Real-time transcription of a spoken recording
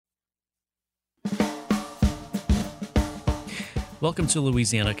Welcome to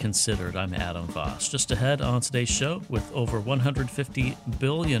Louisiana Considered. I'm Adam Voss. Just ahead on today's show, with over $150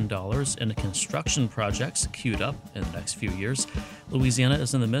 billion in construction projects queued up in the next few years, Louisiana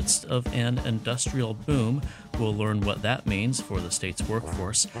is in the midst of an industrial boom. We'll learn what that means for the state's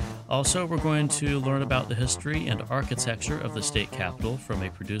workforce. Also, we're going to learn about the history and architecture of the state capitol from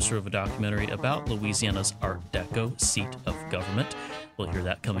a producer of a documentary about Louisiana's Art Deco seat of government. We'll hear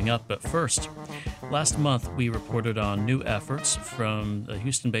that coming up, but first, last month we reported on new efforts from the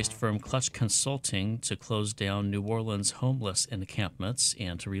Houston-based firm Clutch Consulting to close down New Orleans homeless encampments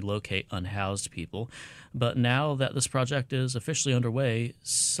and to relocate unhoused people. But now that this project is officially underway,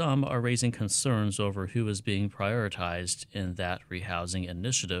 some are raising concerns over who is being prioritized in that rehousing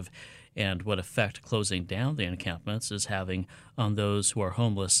initiative and what effect closing down the encampments is having on those who are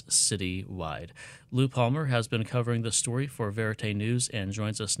homeless citywide. Lou Palmer has been covering the story for Verite News and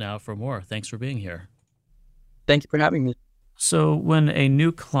joins us now for more. Thanks for being here. Thank you for having me. So when a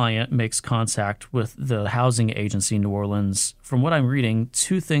new client makes contact with the housing agency in New Orleans, from what I'm reading,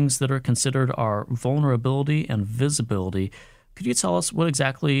 two things that are considered are vulnerability and visibility. Could you tell us what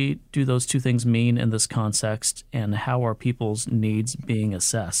exactly do those two things mean in this context, and how are people's needs being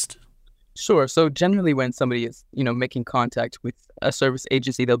assessed? Sure. So generally when somebody is, making contact with a service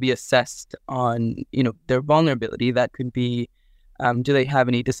agency, they'll be assessed on, their vulnerability. That could be, do they have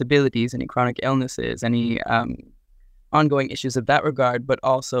any disabilities, any chronic illnesses, any ongoing issues of that regard, but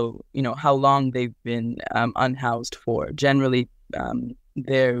also, how long they've been unhoused for. Generally,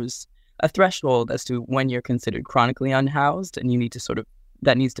 there's a threshold as to when you're considered chronically unhoused, and you need to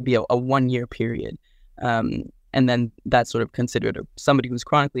that needs to be a 1-year period. And then that's sort of considered somebody who's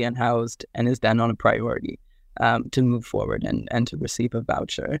chronically unhoused and is then on a priority to move forward and to receive a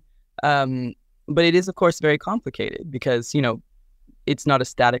voucher. But it is, of course, very complicated because, it's not a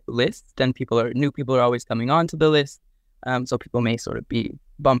static list, and new people are always coming onto the list. So people may sort of be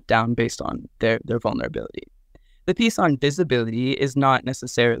bumped down based on their vulnerability. The piece on visibility is not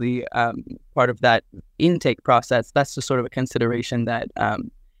necessarily part of that intake process. That's just sort of a consideration that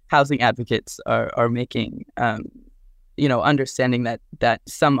housing advocates are making, understanding that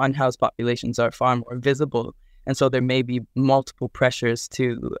some unhoused populations are far more visible. And so there may be multiple pressures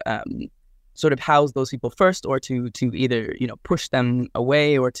to sort of house those people first, or to either, push them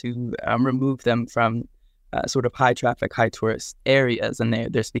away, or to remove them from sort of high traffic, high tourist areas. And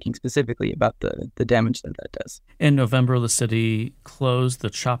they're speaking specifically about the damage that does. In November, the city closed the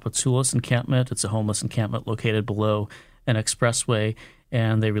Tchoupitoulas encampment. It's a homeless encampment located below an expressway,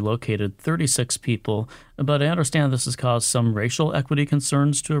 and they relocated 36 people. But I understand this has caused some racial equity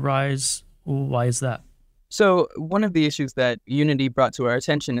concerns to arise. Why is that? So one of the issues that Unity brought to our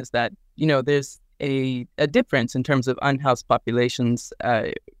attention is that, there's a difference in terms of unhoused populations,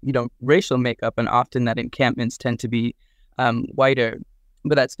 racial makeup, and often that encampments tend to be whiter.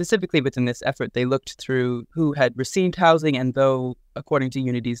 But that specifically within this effort, they looked through who had received housing, and though, according to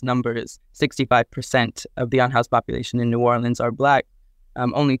Unity's numbers, 65% of the unhoused population in New Orleans are Black,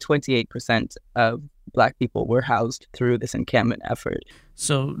 only 28% of Black people were housed through this encampment effort.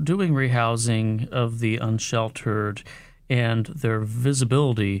 So doing rehousing of the unsheltered and their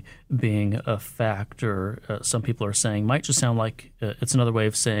visibility being a factor, some people are saying, might just sound like it's another way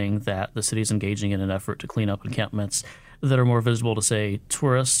of saying that the city is engaging in an effort to clean up encampments that are more visible to, say,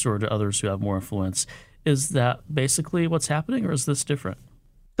 tourists or to others who have more influence. Is that basically what's happening, or is this different?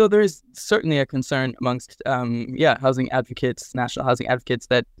 So there is certainly a concern amongst, housing advocates, national housing advocates,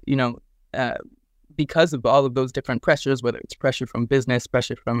 that, because of all of those different pressures, whether it's pressure from business,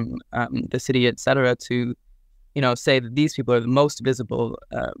 pressure from the city, et cetera, to, say that these people are the most visible,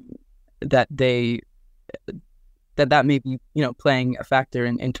 that may be, playing a factor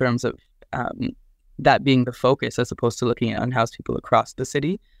in terms of that being the focus, as opposed to looking at unhoused people across the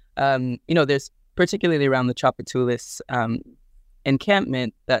city. There's particularly around the Tchoupitoulas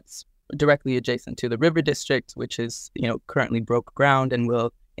encampment that's directly adjacent to the River District, which is, currently broke ground and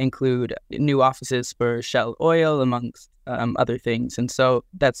will include new offices for Shell Oil, amongst other things. And so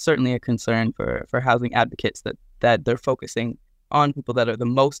that's certainly a concern for housing advocates, that they're focusing on people that are the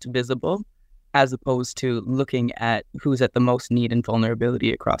most visible, as opposed to looking at who's at the most need and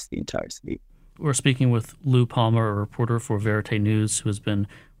vulnerability across the entire city. We're speaking with Lou Palmer, a reporter for Verite News, who has been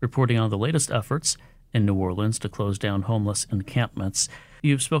reporting on the latest efforts in New Orleans to close down homeless encampments.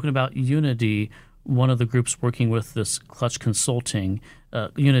 You've spoken about Unity, one of the groups working with this Clutch Consulting.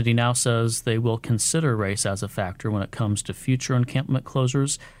 Unity now says they will consider race as a factor when it comes to future encampment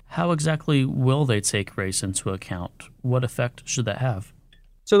closures. How exactly will they take race into account? What effect should that have?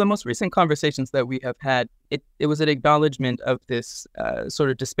 So the most recent conversations that we have had, it was an acknowledgement of this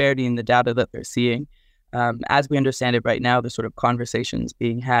sort of disparity in the data that they're seeing. As we understand it right now, there's sort of conversations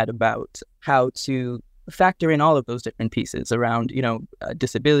being had about how to factor in all of those different pieces around,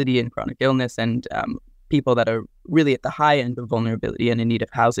 disability and chronic illness and people that are really at the high end of vulnerability and in need of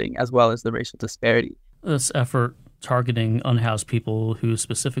housing, as well as the racial disparity. This effort targeting unhoused people who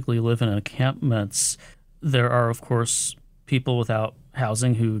specifically live in encampments, there are, of course, people without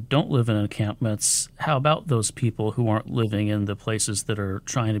housing who don't live in encampments. How about those people who aren't living in the places that are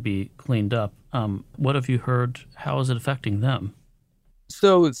trying to be cleaned up? What have you heard? How is it affecting them?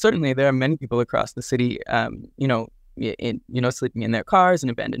 So certainly there are many people across the city, sleeping in their cars in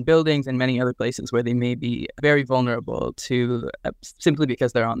abandoned buildings and many other places where they may be very vulnerable to simply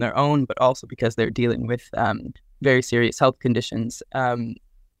because they're on their own, but also because they're dealing with very serious health conditions.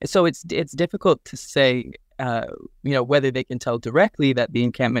 So it's difficult to say, whether they can tell directly that the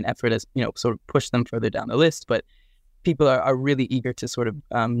encampment effort has, sort of pushed them further down the list, but people are really eager to sort of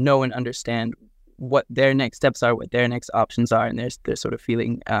know and understand what their next steps are, what their next options are, and they're sort of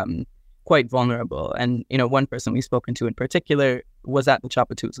feeling quite vulnerable. And, one person we've spoken to in particular was at the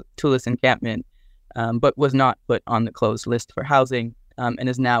Tchoupitoulas encampment, but was not put on the closed list for housing, and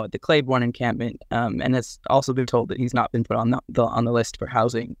is now at the Claiborne encampment, and has also been told that he's not been put on the list for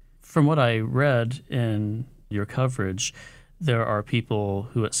housing. From what I read in your coverage, there are people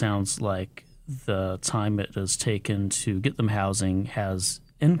who it sounds like the time it has taken to get them housing has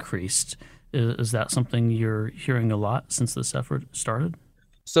increased. Is that something you're hearing a lot since this effort started?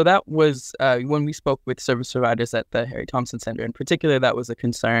 So that was when we spoke with service providers at the Harry Thompson Center in particular, that was a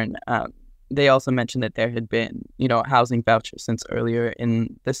concern. They also mentioned that there had been, housing vouchers since earlier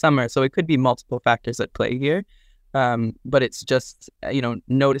in the summer. So it could be multiple factors at play here. But it's just,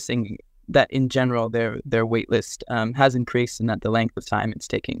 noticing that in general, their wait list has increased and that the length of time it's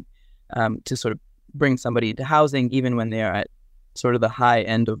taking to sort of bring somebody into housing, even when they are at sort of the high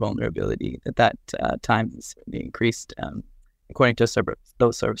end of vulnerability, that time has certainly increased, according to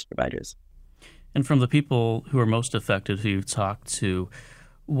those service providers. And from the people who are most affected, who you've talked to,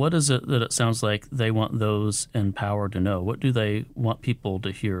 what is it that it sounds like they want those in power to know? What do they want people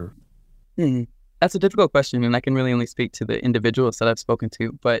to hear? That's a difficult question, and I can really only speak to the individuals that I've spoken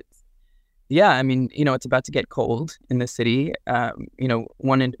to. But yeah, I mean, it's about to get cold in the city.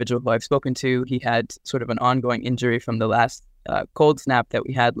 One individual who I've spoken to, he had sort of an ongoing injury from the last cold snap that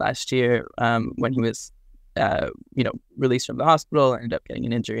we had last year, when he was, released from the hospital, ended up getting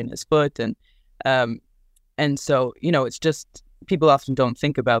an injury in his foot. And so, it's just, people often don't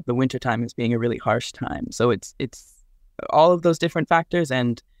think about the wintertime as being a really harsh time. So it's all of those different factors,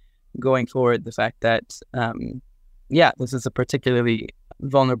 and going forward, the fact that, this is a particularly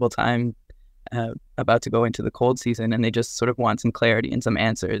vulnerable time, about to go into the cold season, and they just sort of want some clarity and some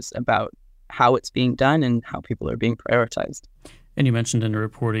answers about how it's being done and how people are being prioritized. And you mentioned in the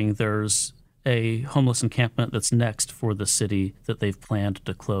reporting there's a homeless encampment that's next for the city that they've planned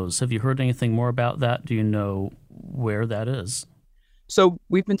to close. Have you heard anything more about that? Do you know where that is? So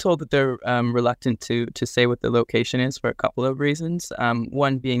we've been told that they're reluctant to say what the location is for a couple of reasons.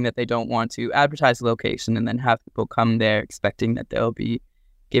 One being that they don't want to advertise the location and then have people come there expecting that they'll be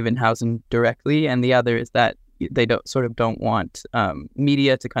given housing directly. And the other is that they don't want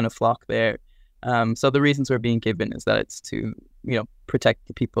media to kind of flock there. So the reasons we're being given is that it's to, protect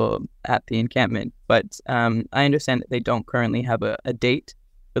the people at the encampment. But I understand that they don't currently have a date.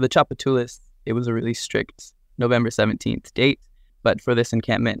 For the Tchoupitoulas, it was a really strict November 17th date. But for this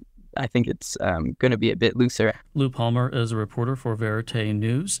encampment, I think it's going to be a bit looser. Lou Palmer is a reporter for Verite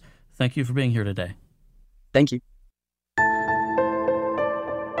News. Thank you for being here today. Thank you.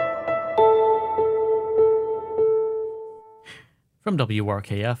 From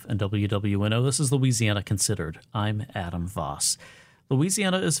WRKF and WWNO, this is Louisiana Considered. I'm Adam Voss.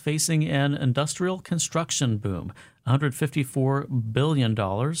 Louisiana is facing an industrial construction boom. $154 billion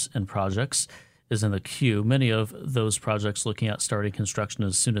in projects is in the queue. Many of those projects looking at starting construction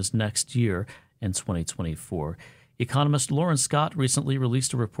as soon as next year in 2024. Economist Lauren Scott recently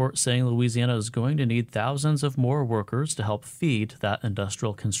released a report saying Louisiana is going to need thousands of more workers to help feed that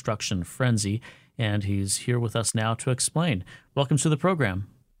industrial construction frenzy. And he's here with us now to explain. Welcome to the program.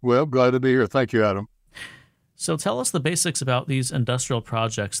 Well, glad to be here. Thank you, Adam. So tell us the basics about these industrial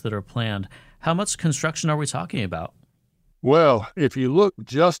projects that are planned. How much construction are we talking about? Well, if you look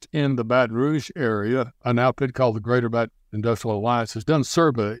just in the Baton Rouge area, an outfit called the Greater Baton Industrial Alliance has done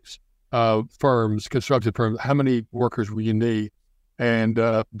surveys of firms, construction firms, how many workers will you need? And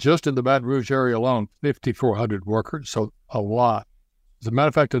just in the Baton Rouge area alone, 5,400 workers, so a lot. As a matter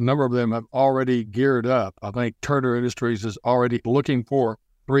of fact, a number of them have already geared up. I think Turner Industries is already looking for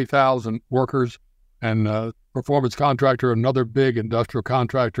 3,000 workers. And performance contractor, another big industrial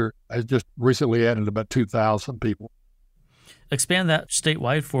contractor, has just recently added about 2,000 people. Expand that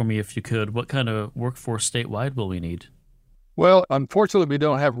statewide for me if you could. What kind of workforce statewide will we need? Well, unfortunately, we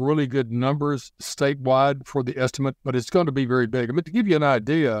don't have really good numbers statewide for the estimate, but it's going to be very big. I mean, to give you an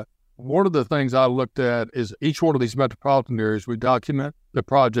idea, one of the things I looked at is each one of these metropolitan areas, we document the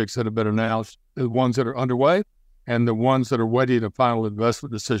projects that have been announced, the ones that are underway, and the ones that are waiting a final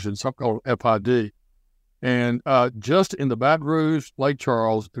investment decision, something called FID. And just in the Baton Rouge, Lake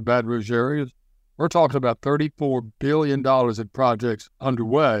Charles, and Baton Rouge areas, we're talking about $34 billion in projects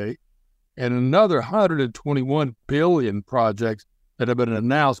underway and another 121 billion projects that have been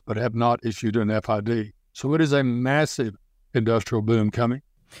announced but have not issued an FID. So it is a massive industrial boom coming.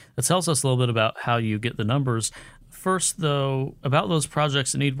 That tells us a little bit about how you get the numbers. First, though, about those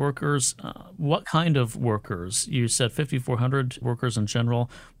projects that need workers, what kind of workers? You said 5,400 workers in general.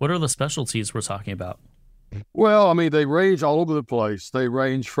 What are the specialties we're talking about? Well, I mean, they range all over the place. They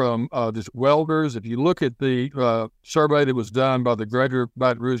range from just welders. If you look at the survey that was done by the Greater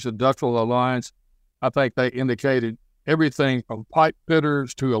Baton Rouge Industrial Alliance, I think they indicated everything from pipe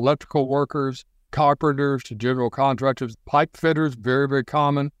fitters to electrical workers, carpenters to general contractors. Pipe fitters, very, very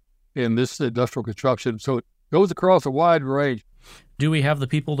common in this industrial construction. So it goes across a wide range. Do we have the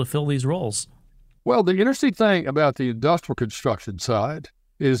people to fill these roles? Well, the interesting thing about the industrial construction side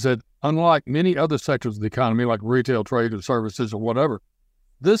is that unlike many other sectors of the economy, like retail, trade, or services, or whatever,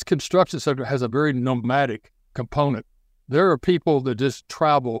 this construction sector has a very nomadic component. There are people that just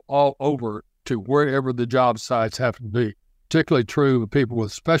travel all over to wherever the job sites have to be. Particularly true of people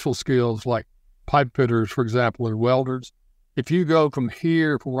with special skills like pipe fitters, for example, and welders. If you go from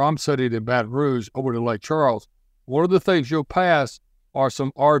here, from where I'm sitting in Baton Rouge, over to Lake Charles, one of the things you'll pass are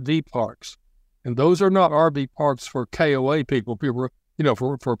some RV parks. And those are not RV parks for KOA people,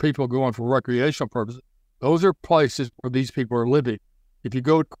 for people going for recreational purposes. Those are places where these people are living. If you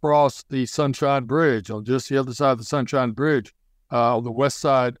go across the Sunshine Bridge, on just the other side of the Sunshine Bridge, on the west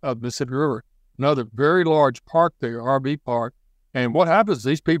side of the Mississippi River, another very large park there, RV park. And what happens,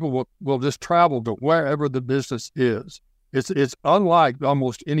 these people will just travel to wherever the business is. It's unlike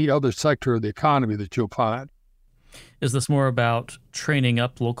almost any other sector of the economy that you'll find. Is this more about training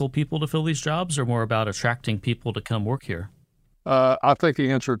up local people to fill these jobs or more about attracting people to come work here? I think the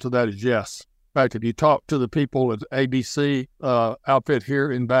answer to that is yes. In fact, if you talk to the people at ABC outfit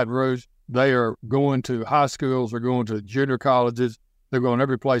here in Baton Rouge, they are going to high schools, they're going to junior colleges, they're going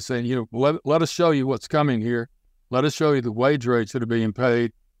every place saying, let us show you what's coming here. Let us show you the wage rates that are being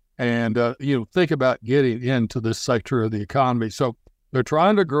paid. And, think about getting into this sector of the economy. So they're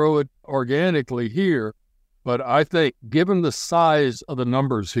trying to grow it organically here. But I think given the size of the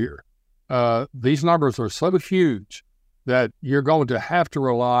numbers here, these numbers are so huge that you're going to have to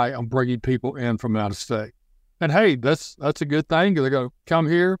rely on bringing people in from out of state. And hey, that's a good thing. They're going to come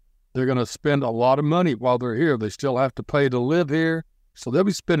here. They're going to spend a lot of money while they're here. They still have to pay to live here. So they'll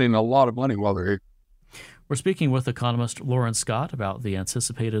be spending a lot of money while they're here. We're speaking with economist Lauren Scott about the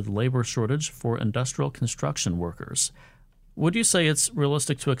anticipated labor shortage for industrial construction workers. Would you say it's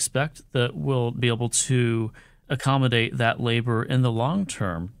realistic to expect that we'll be able to accommodate that labor in the long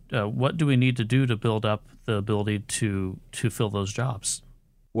term? What do we need to do to build up the ability to fill those jobs?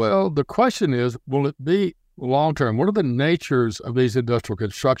 Well, the question is, will it be long term? One of the natures of these industrial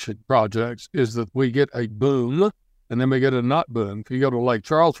construction projects is that we get a boom and then we get a not boom. If you go to Lake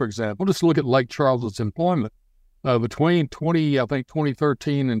Charles, for example, just look at Lake Charles's employment. Between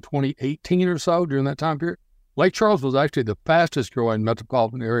 2013 and 2018 or so, during that time period, Lake Charles was actually the fastest growing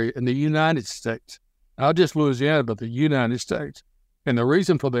metropolitan area in the United States. Not just Louisiana, but the United States. And the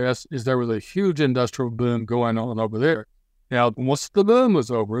reason for this is there was a huge industrial boom going on over there. Now, once the boom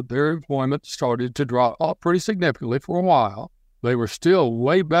was over, their employment started to drop off pretty significantly for a while. They were still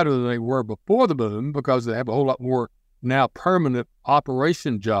way better than they were before the boom because they have a whole lot more now permanent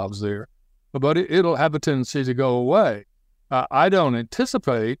operation jobs there. But it'll have a tendency to go away. I don't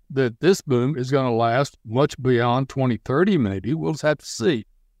anticipate that this boom is going to last much beyond 2030 maybe. We'll just have to see.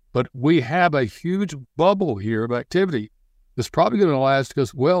 But we have a huge bubble here of activity that's probably going to last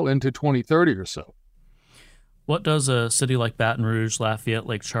us well into 2030 or so. What does a city like Baton Rouge, Lafayette,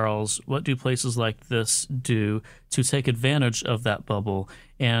 Lake Charles, what do places like this do to take advantage of that bubble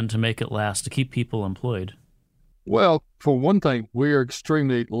and to make it last, to keep people employed? Well, for one thing, we are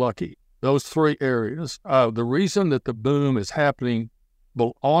extremely lucky. Those three areas, the reason that the boom is happening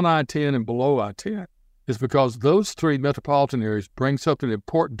on I-10 and below I-10 is because those three metropolitan areas bring something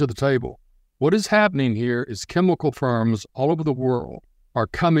important to the table. What is happening here is chemical firms all over the world are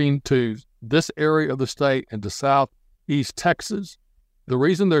coming to this area of the state and to southeast Texas The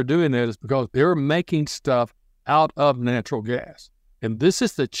reason they're doing that is because they're making stuff out of natural gas. And this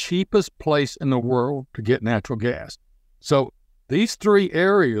is the cheapest place in the world to get natural gas. So these three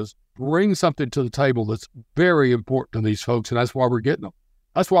areas bring something to the table that's very important to these folks, and that's why we're getting them.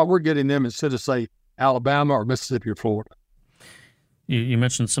 That's why we're getting them instead of, say, Alabama or Mississippi or Florida. You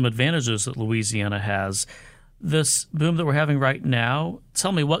mentioned some advantages that Louisiana has. This boom that we're having right now,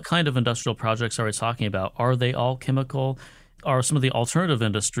 tell me, what kind of industrial projects are we talking about? Are they all chemical? Are some of the alternative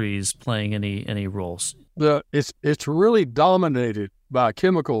industries playing any roles? It's really dominated by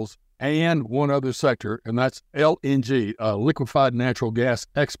chemicals and one other sector, and that's LNG, liquefied natural gas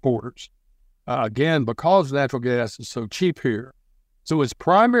exporters. Again, because natural gas is so cheap here. So it's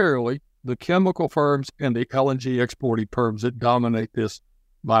primarily the chemical firms and the LNG exporting firms that dominate this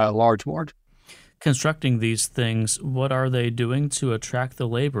by a large margin. Constructing these things, what are they doing to attract the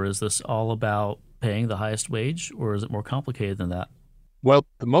labor? Is this all about paying the highest wage, or is it more complicated than that? Well,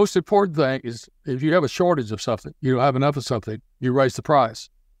 the most important thing is if you have a shortage of something, you don't have enough of something, you raise the price,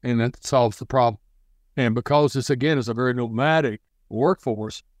 and that solves the problem. And because this, again, is a very nomadic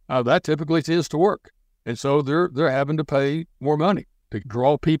workforce, that typically tends to work. And so they're having to pay more money to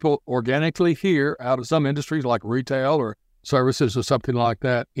draw people organically here out of some industries like retail or services or something like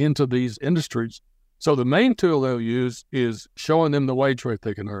that into these industries. So the main tool they'll use is showing them the wage rate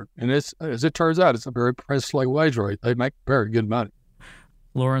they can earn. And it's, as it turns out, it's a very princely wage rate. They make very good money.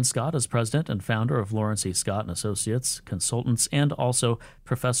 Lauren Scott is president and founder of Lawrence E. Scott & Associates, consultants, and also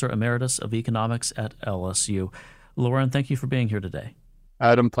professor emeritus of economics at LSU. Lauren, thank you for being here today.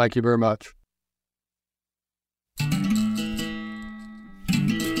 Adam, thank you very much.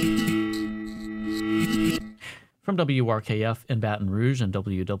 From WRKF in Baton Rouge and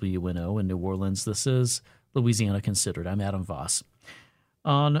WWNO in New Orleans, this is Louisiana Considered. I'm Adam Voss.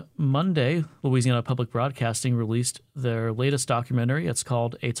 On Monday, Louisiana Public Broadcasting released their latest documentary. It's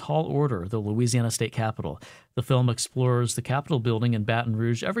called A Tall Order, the Louisiana State Capitol. The film explores the Capitol building in Baton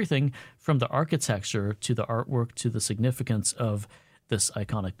Rouge, everything from the architecture to the artwork to the significance of this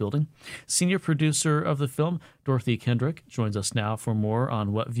iconic building. Senior producer of the film, Dorothy Kendrick, joins us now for more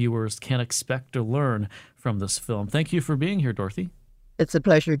on what viewers can expect to learn from this film. Thank you for being here, Dorothy. It's a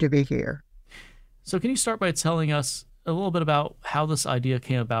pleasure to be here. So can you start by telling us a little bit about how this idea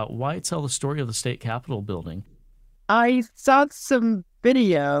came about? Why tell the story of the state capitol building? I saw some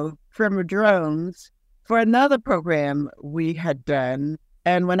video from drones for another program we had done.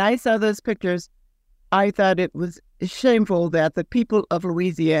 And when I saw those pictures, I thought it was shameful that the people of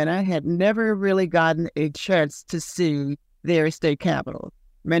Louisiana had never really gotten a chance to see their state capitol.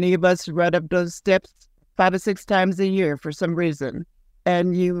 Many of us run up those steps 5 or 6 times a year for some reason.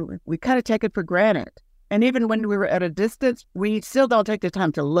 And we kind of take it for granted. And even when we were at a distance, we still don't take the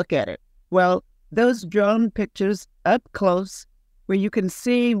time to look at it. Well, those drone pictures up close, where you can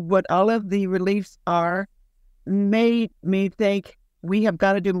see what all of the reliefs are, made me think we have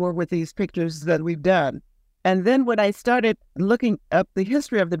got to do more with these pictures that we've done. And then when I started looking up the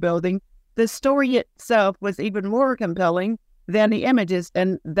history of the building, the story itself was even more compelling than the images.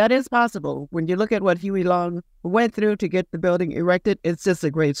 And that is possible. When you look at what Huey Long went through to get the building erected, it's just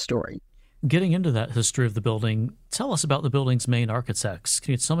a great story. Getting into that history of the building, tell us about the building's main architects.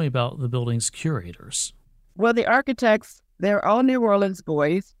 Can you tell me about the building's curators? Well, the architects, they're all New Orleans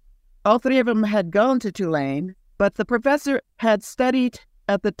boys. All 3 of them had gone to Tulane, but the professor had studied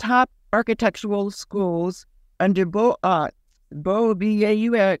at the top architectural schools under Beaux Arts,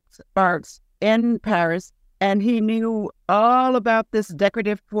 B-A-U-X, Arts in Paris, and he knew all about this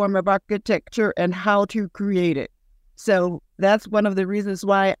decorative form of architecture and how to create it. So that's one of the reasons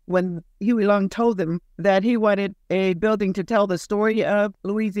why when Huey Long told them that he wanted a building to tell the story of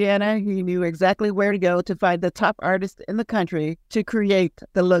Louisiana, he knew exactly where to go to find the top artist in the country to create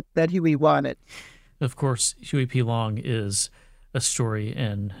the look that Huey wanted. Of course, Huey P. Long is a story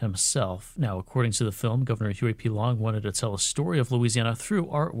in himself. Now, according to the film, Governor Huey P. Long wanted to tell a story of Louisiana through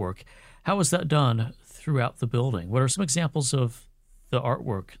artwork. How was that done throughout the building? What are some examples of the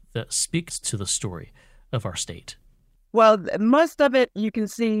artwork that speaks to the story of our state? Well, most of it you can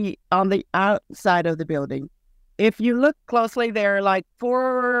see on the outside of the building. If you look closely, there are like 4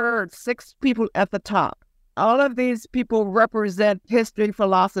 or 6 people at the top. All of these people represent history,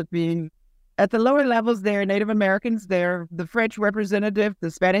 philosophy. At the lower levels, they're Native Americans, they're the French representative, the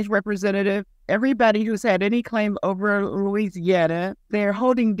Spanish representative, everybody who's had any claim over Louisiana, they're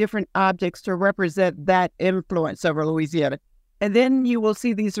holding different objects to represent that influence over Louisiana. And then you will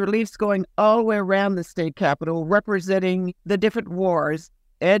see these reliefs going all the way around the state capitol, representing the different wars.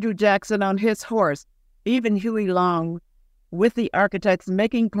 Andrew Jackson on his horse, even Huey Long with the architects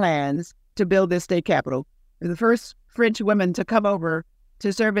making plans to build this state capitol. The first French women to come over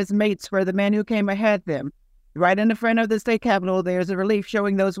to serve as mates for the men who came ahead them. Right in the front of the state capitol, there's a relief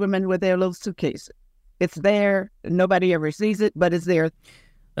showing those women with their little suitcases. It's there. Nobody ever sees it, but it's there.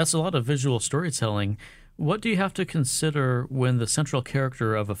 That's a lot of visual storytelling. What do you have to consider when the central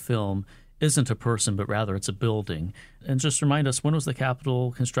character of a film isn't a person, but rather it's a building? And just remind us, when was the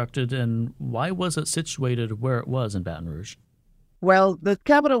Capitol constructed and why was it situated where it was in Baton Rouge? Well, the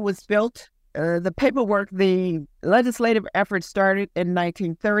Capitol was built. The paperwork, the legislative effort started in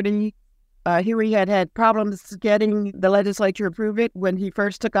 1930. Huey had problems getting the legislature to approve it when he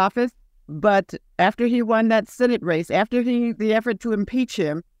first took office. But after he won that Senate race, after the effort to impeach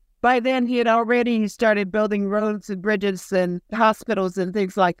him, by then he had already started building roads and bridges and hospitals and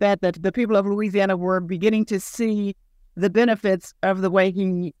things like that, that the people of Louisiana were beginning to see the benefits of the way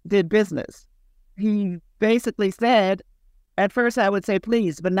he did business. He basically said, at first I would say,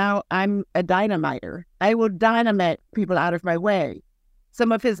 please, but now I'm a dynamiter. I will dynamite people out of my way.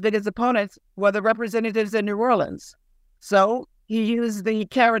 Some of his biggest opponents were the representatives in New Orleans. So he used the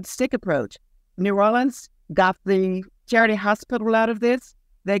carrot stick approach. New Orleans got the charity hospital out of this.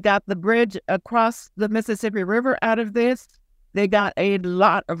 They got the bridge across the Mississippi River out of this. They got a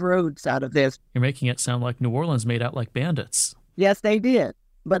lot of roads out of this. You're making it sound like New Orleans made out like bandits. Yes, they did.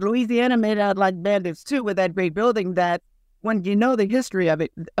 But Louisiana made out like bandits too, with that great building that, when you know the history of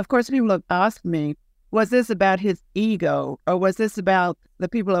it, of course, people have asked me, was this about his ego or was this about the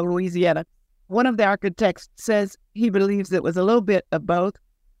people of Louisiana? One of the architects says he believes it was a little bit of both,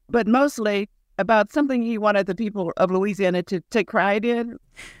 but mostly about something he wanted the people of Louisiana to take pride in.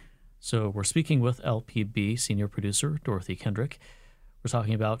 So we're speaking with LPB senior producer Dorothy Kendrick. We're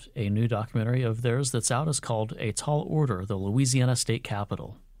talking about a new documentary of theirs that's out. It's called A Tall Order, the Louisiana State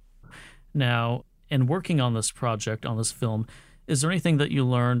Capitol. Now, in working on this project, on this film, is there anything that you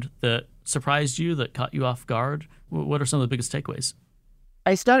learned that surprised you, that caught you off guard? What are some of the biggest takeaways?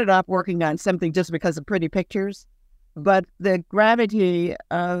 I started off working on something just because of pretty pictures, but the gravity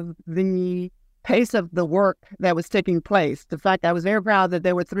of the pace of the work that was taking place, the fact I was very proud that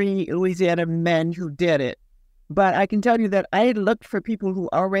there were 3 Louisiana men who did it. But I can tell you that I looked for people who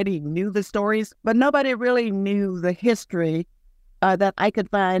already knew the stories, but nobody really knew the history that I could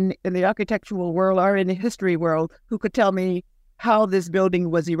find in the architectural world or in the history world who could tell me how this building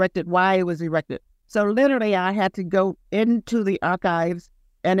was erected, why it was erected. So literally I had to go into the archives,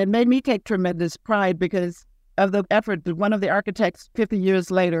 and it made me take tremendous pride because of the effort that one of the architects 50 years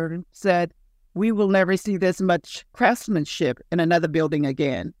later said, we will never see this much craftsmanship in another building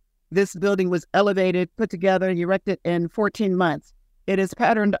again. This building was elevated, put together, erected in 14 months. It is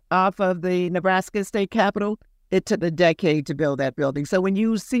patterned off of the Nebraska State Capitol. It took a decade to build that building. So when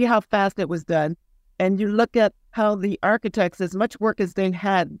you see how fast it was done, and you look at how the architects, as much work as they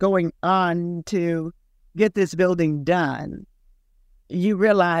had going on to get this building done, you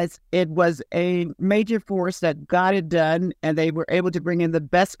realize it was a major force that got it done, and they were able to bring in the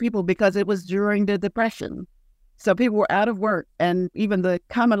best people because it was during the Depression. So people were out of work, and even the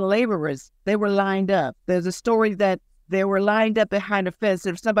common laborers, they were lined up. There's a story that they were lined up behind a fence.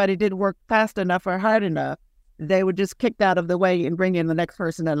 If somebody didn't work fast enough or hard enough, they were just kicked out of the way and bring in the next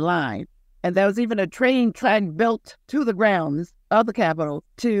person in line. And there was even a train track built to the grounds of the Capitol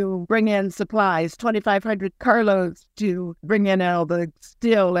to bring in supplies, 2,500 carloads to bring in all the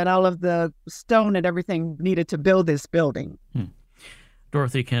steel and all of the stone and everything needed to build this building.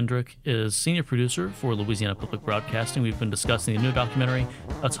 Dorothy Kendrick is senior producer for Louisiana Public Broadcasting. We've been discussing the new documentary,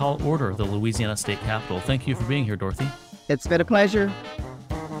 A Tall Order, the Louisiana State Capitol. Thank you for being here, Dorothy. It's been a pleasure.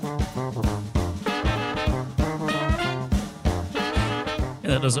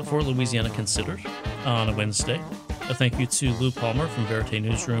 And that does it for Louisiana Considered on a Wednesday. A thank you to Lou Palmer from Verite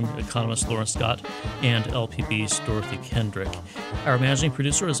Newsroom, economist Lauren Scott, and LPB's Dorothy Kendrick. Our managing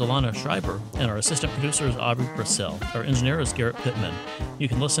producer is Alana Schreiber, and our assistant producer is Aubrey Purcell. Our engineer is Garrett Pittman. You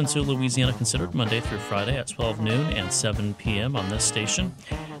can listen to Louisiana Considered Monday through Friday at 12 noon and 7 p.m. on this station.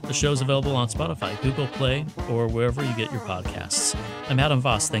 The show is available on Spotify, Google Play, or wherever you get your podcasts. I'm Adam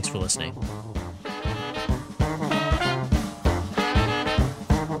Voss. Thanks for listening.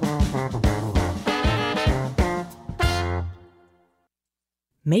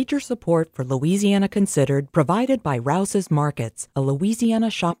 Major support for Louisiana Considered provided by Rouse's Markets, a Louisiana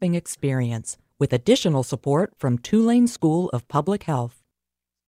shopping experience, with additional support from Tulane School of Public Health.